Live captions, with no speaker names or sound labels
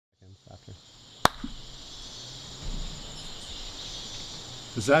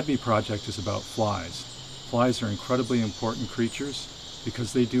The ZADBI project is about flies. Flies are incredibly important creatures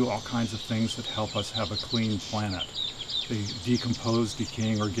because they do all kinds of things that help us have a clean planet. They decompose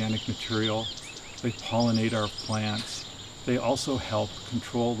decaying organic material, they pollinate our plants, they also help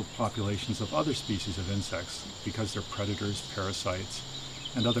control the populations of other species of insects because they're predators, parasites,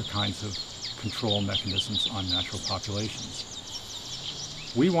 and other kinds of control mechanisms on natural populations.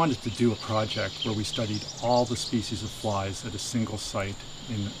 We wanted to do a project where we studied all the species of flies at a single site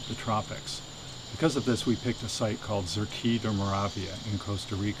in the tropics. Because of this, we picked a site called Zerquí de Moravia in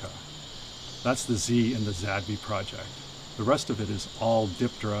Costa Rica. That's the Z in the ZADBI project. The rest of it is all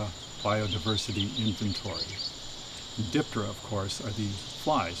Diptera biodiversity inventory. Diptera, of course, are the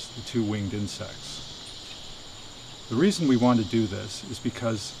flies, the two-winged insects. The reason we want to do this is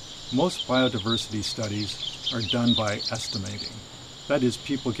because most biodiversity studies are done by estimating. That is,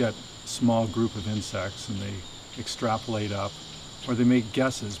 people get a small group of insects and they extrapolate up, or they make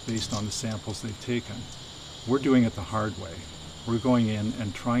guesses based on the samples they've taken. We're doing it the hard way. We're going in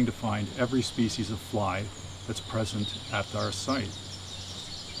and trying to find every species of fly that's present at our site.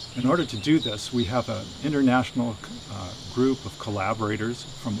 In order to do this, we have an international group of collaborators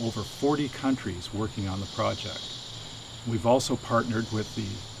from over 40 countries working on the project. We've also partnered with the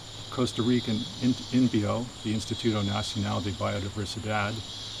Costa Rican INBIO, the Instituto Nacional de Biodiversidad,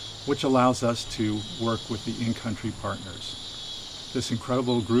 which allows us to work with the in-country partners. This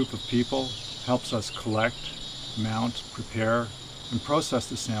incredible group of people helps us collect, mount, prepare, and process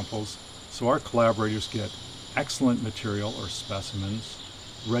the samples so our collaborators get excellent material or specimens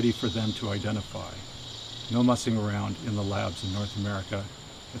ready for them to identify. No messing around in the labs in North America.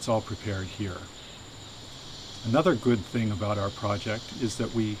 It's all prepared here. Another good thing about our project is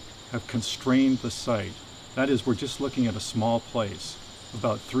that we have constrained the site. That is, we're just looking at a small place,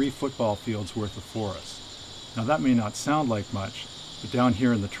 about 3 football fields worth of forest. Now that may not sound like much, but down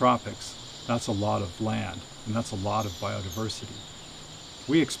here in the tropics, that's a lot of land, and that's a lot of biodiversity.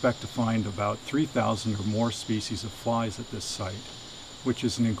 We expect to find about 3,000 or more species of flies at this site, which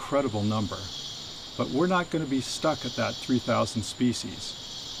is an incredible number. But we're not going to be stuck at that 3,000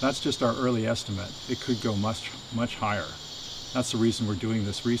 species. That's just our early estimate. It could go much, much higher. That's the reason we're doing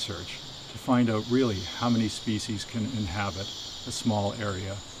this research, to find out really how many species can inhabit a small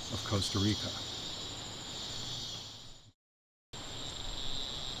area of Costa Rica.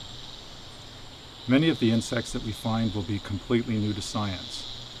 Many of the insects that we find will be completely new to science.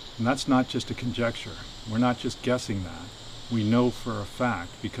 And that's not just a conjecture. We're not just guessing that. We know for a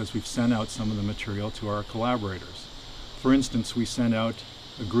fact because we've sent out some of the material to our collaborators. For instance, we sent out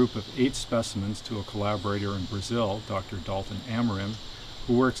a group of 8 specimens to a collaborator in Brazil, Dr. Dalton Amorim,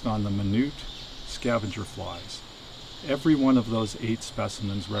 who works on the minute scavenger flies. Every one of those 8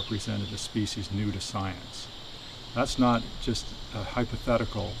 specimens represented a species new to science. That's not just a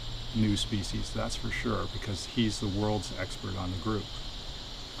hypothetical new species, that's for sure, because he's the world's expert on the group.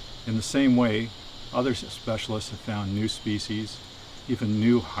 In the same way, other specialists have found new species, even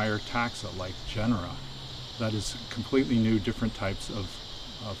new higher taxa like genera. That is, completely new different types of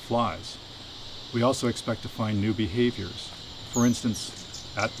flies. We also expect to find new behaviors. For instance,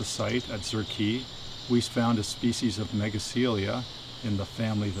 at the site at Zerquí, we found a species of Megacelia in the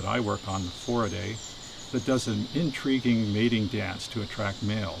family that I work on, the Phoridae, that does an intriguing mating dance to attract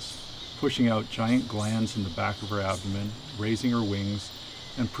males, pushing out giant glands in the back of her abdomen, raising her wings,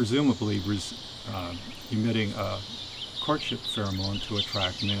 and presumably emitting a courtship pheromone to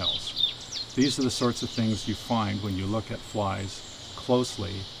attract males. These are the sorts of things you find when you look at flies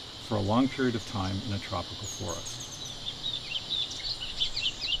closely for a long period of time in a tropical forest.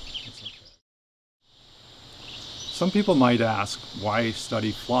 Some people might ask, why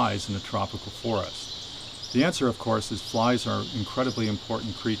study flies in a tropical forest? The answer, of course, is flies are incredibly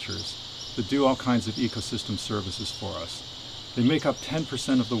important creatures that do all kinds of ecosystem services for us. They make up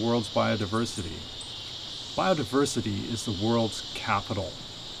 10% of the world's biodiversity. Biodiversity is the world's capital.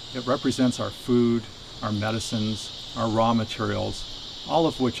 It represents our food, our medicines, our raw materials, all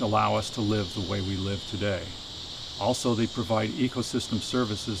of which allow us to live the way we live today. Also, they provide ecosystem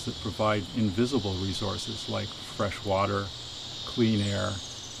services that provide invisible resources like fresh water, clean air,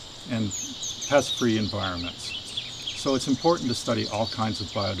 and pest-free environments. So it's important to study all kinds of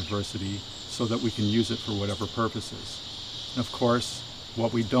biodiversity so that we can use it for whatever purposes. And of course,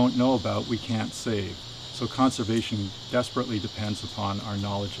 what we don't know about, we can't save. So conservation desperately depends upon our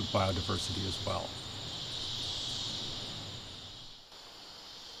knowledge of biodiversity as well.